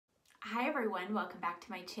Hi everyone, welcome back to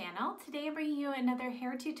my channel. Today I'm bringing you another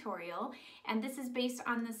hair tutorial, and this is based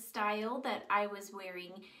on the style that I was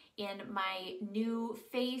wearing in my new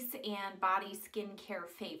face and body skincare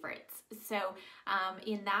favorites. So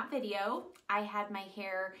in that video, I had my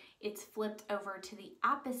hair, it's flipped over to the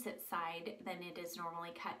opposite side than it is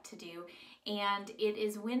normally cut to do, and it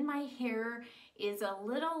is when my hair is a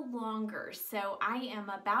little longer. So I am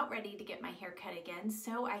about ready to get my hair cut again,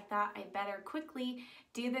 so I thought I better quickly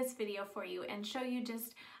do this video for you and show you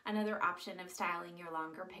just another option of styling your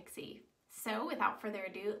longer pixie. So without further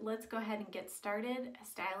ado, let's go ahead and get started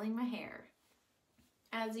styling my hair.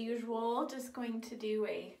 As usual, just going to do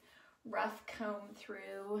a rough comb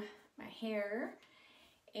through my hair.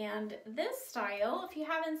 And this style, if you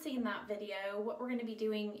haven't seen that video, what we're going to be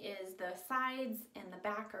doing is the sides and the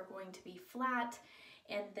back are going to be flat,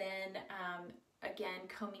 and then again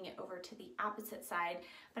combing it over to the opposite side.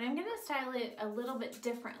 But I'm going to style it a little bit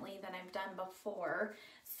differently than I've done before.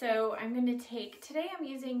 So I'm going to take, today I'm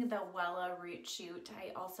using the Wella Root Shoot.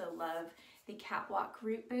 I also love the Catwalk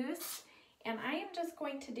Root Boost. And I am just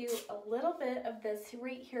going to do a little bit of this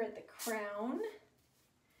right here at the crown.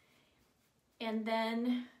 And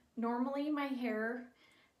then normally my hair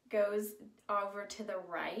goes over to the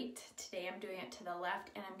right. Today I'm doing it to the left,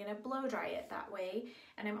 and I'm going to blow dry it that way.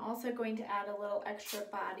 And I'm also going to add a little extra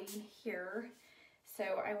body here. So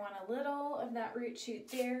I want a little of that root shoot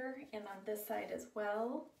there and on this side as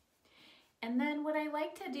well. And then what I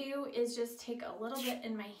like to do is just take a little bit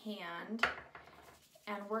in my hand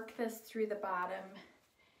and work this through the bottom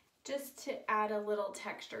just to add a little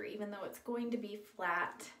texture. Even though it's going to be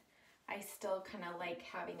flat, I still kind of like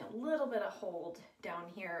having a little bit of hold down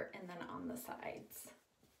here and then on the sides.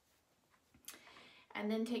 And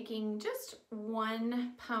then taking just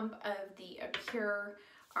one pump of the pure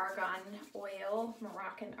argan oil,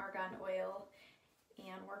 Moroccan argan oil,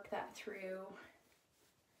 and work that through.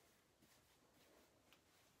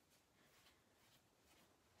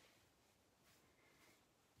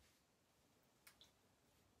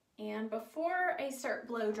 And before I start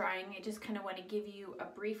blow drying, I just kind of want to give you a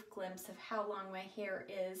brief glimpse of how long my hair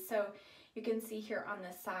is. So you can see here on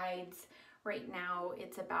the sides, right now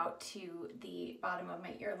it's about to the bottom of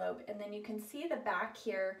my earlobe. And then you can see the back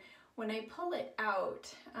here, when I pull it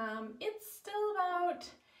out, it's still about,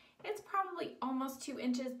 it's probably almost 2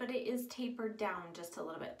 inches, but it is tapered down just a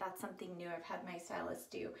little bit. That's something new I've had my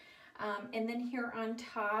stylist do. And then here on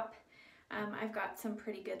top, I've got some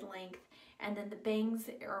pretty good length. And then the bangs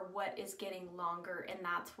are what is getting longer, and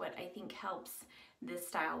that's what I think helps this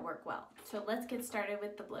style work well. So let's get started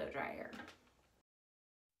with the blow dryer.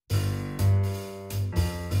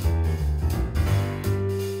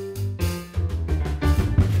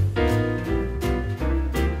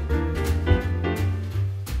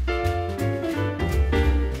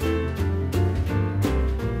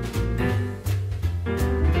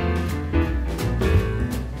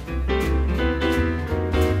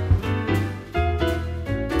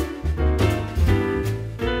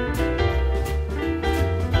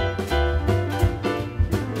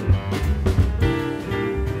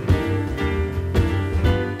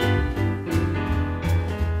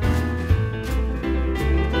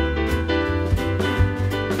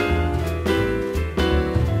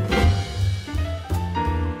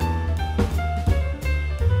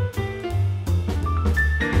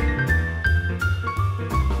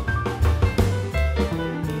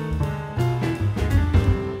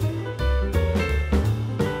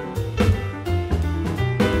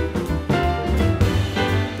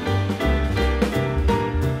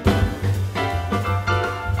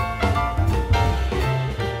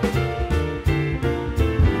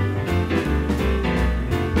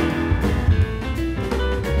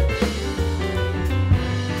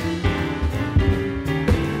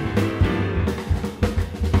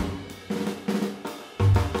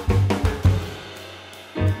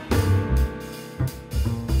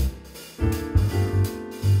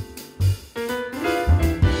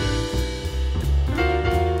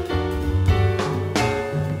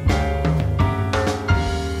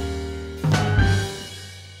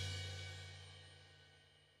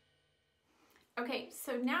 Okay,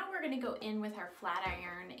 so now we're going to go in with our flat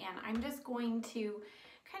iron, and I'm just going to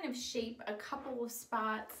kind of shape a couple of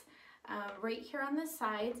spots right here on the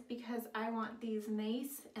sides because I want these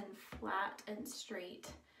nice and flat and straight.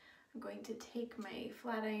 I'm going to take my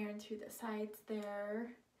flat iron through the sides there,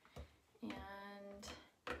 and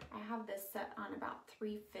I have this set on about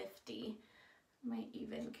 350. Might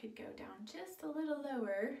even could go down just a little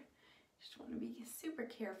lower. Just want to be super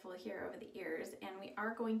careful here over the ears, and we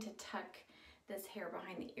are going to tuck this hair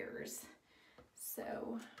behind the ears.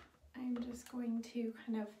 So I'm just going to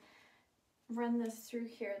kind of run this through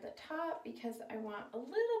here at the top because I want a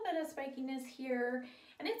little bit of spikiness here,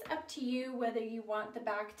 and it's up to you whether you want the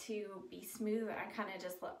back to be smooth. I kind of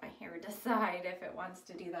just let my hair decide if it wants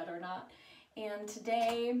to do that or not. And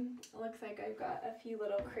today it looks like I've got a few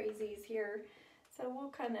little crazies here, so we'll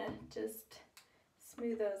kind of just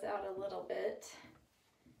smooth those out a little bit.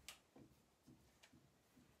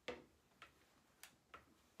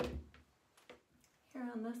 Here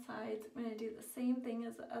on this side, I'm going to do the same thing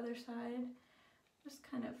as the other side. Just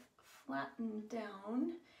kind of flatten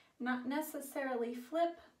down, not necessarily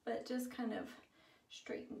flip, but just kind of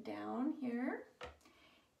straighten down here.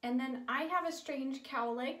 And then I have a strange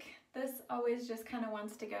cowlick. This always just kind of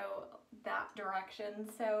wants to go that direction.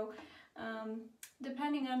 So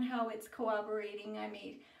depending on how it's cooperating, I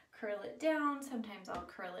may curl it down. Sometimes I'll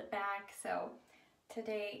curl it back. So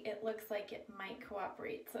today it looks like it might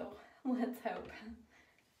cooperate. So let's hope.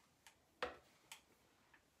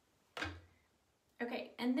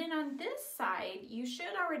 Okay, and then on this side, you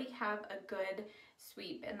should already have a good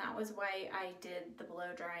sweep, and that was why I did the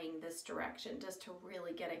blow drying this direction, just to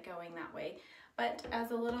really get it going that way. But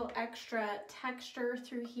as a little extra texture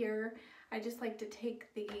through here, I just like to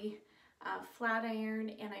take the flat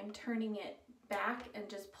iron and I'm turning it back and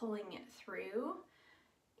just pulling it through.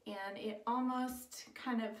 And it almost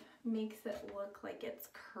kind of makes it look like it's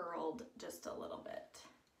curled just a little bit.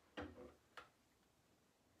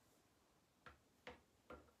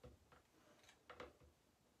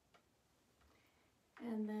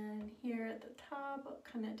 And then here at the top, I'll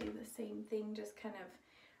kind of do the same thing, just kind of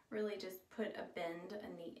really just put a bend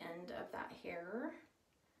in the end of that hair.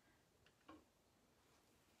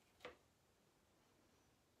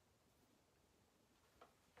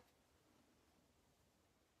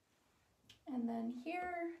 And then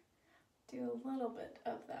here, do a little bit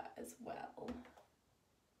of that as well.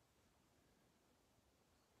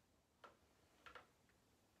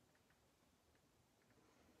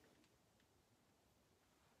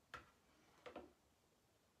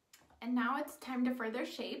 And now it's time to further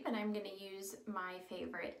shape, and I'm going to use my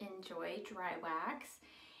favorite Enjoy dry wax.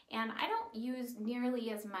 And I don't use nearly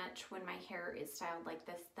as much when my hair is styled like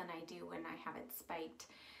this than I do when I have it spiked.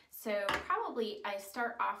 So probably I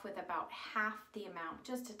start off with about half the amount,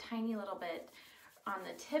 just a tiny little bit on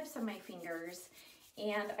the tips of my fingers.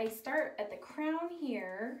 And I start at the crown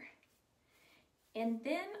here, and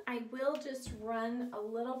then I will just run a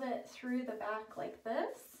little bit through the back like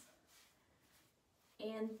this.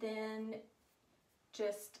 And then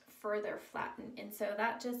just further flatten. And so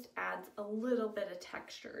that just adds a little bit of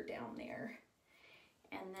texture down there.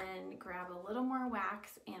 And then grab a little more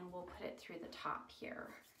wax and we'll put it through the top here.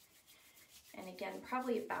 And again,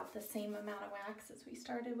 probably about the same amount of wax as we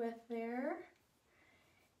started with there.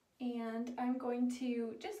 And I'm going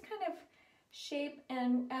to just kind of shape,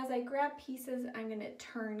 and as I grab pieces, I'm going to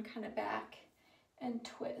turn kind of back and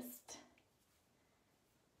twist.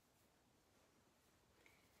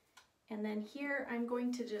 And then here I'm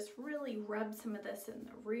going to just really rub some of this in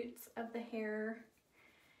the roots of the hair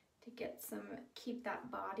to get some, keep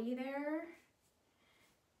that body there.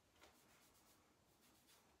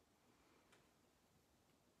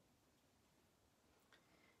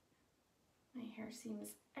 My hair seems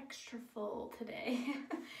extra full today.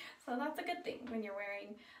 So that's a good thing when you're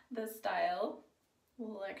wearing this style. A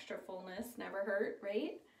little extra fullness never hurt,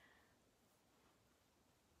 right?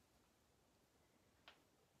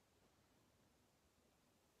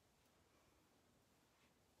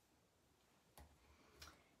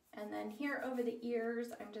 And then here over the ears,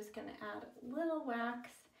 I'm just going to add a little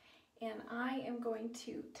wax, and I am going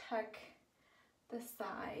to tuck the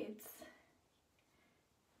sides.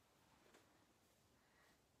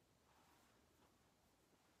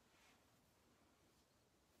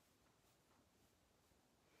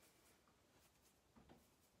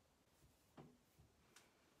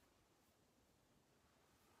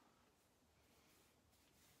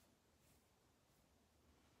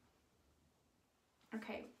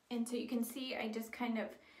 Okay, and so you can see I just kind of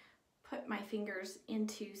put my fingers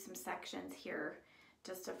into some sections here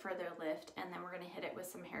just to further lift, and then we're going to hit it with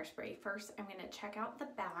some hairspray. First, I'm going to check out the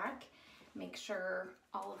back, make sure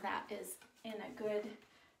all of that is in a good,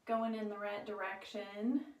 going in the right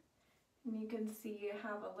direction. And you can see you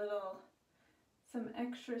have a little, some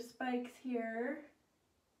extra spikes here.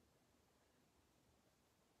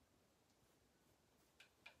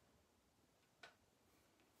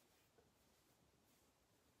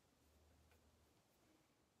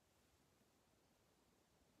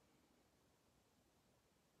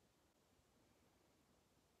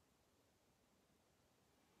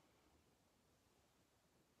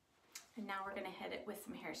 And now we're going to hit it with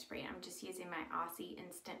some hairspray. I'm just using my Aussie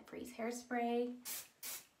Instant Freeze hairspray.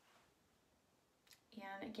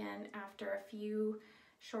 And again, after a few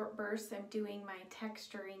short bursts, I'm doing my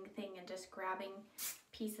texturing thing and just grabbing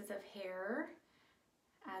pieces of hair.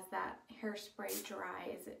 As that hairspray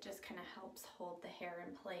dries, it just kind of helps hold the hair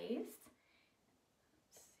in place.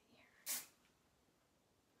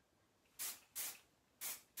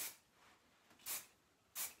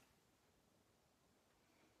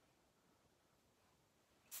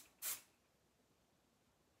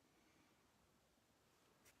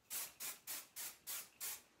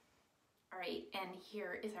 All right, and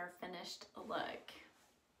here is our finished look.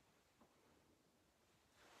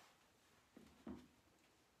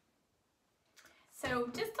 So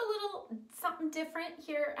just a little something different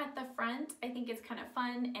here at the front. I think it's kind of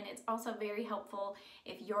fun, and it's also very helpful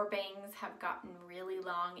if your bangs have gotten really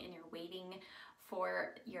long and you're waiting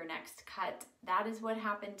for your next cut. That is what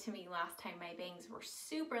happened to me last time. My bangs were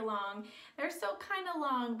super long. They're still kind of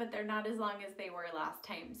long, but they're not as long as they were last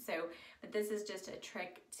time. So, but this is just a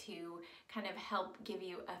trick to kind of help give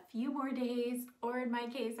you a few more days, or in my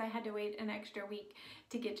case, I had to wait an extra week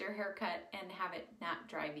to get your hair cut and have it not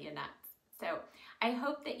drive you nuts. So I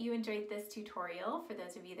hope that you enjoyed this tutorial. For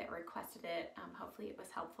those of you that requested it, hopefully it was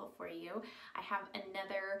helpful for you. I have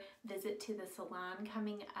another visit to the salon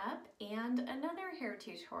coming up and another hair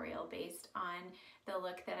tutorial based on the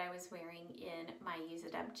look that I was wearing in my Use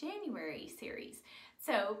It Up January series.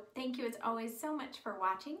 So thank you as always so much for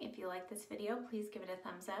watching. If you like this video, please give it a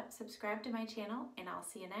thumbs up, subscribe to my channel, and I'll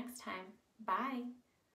see you next time. Bye.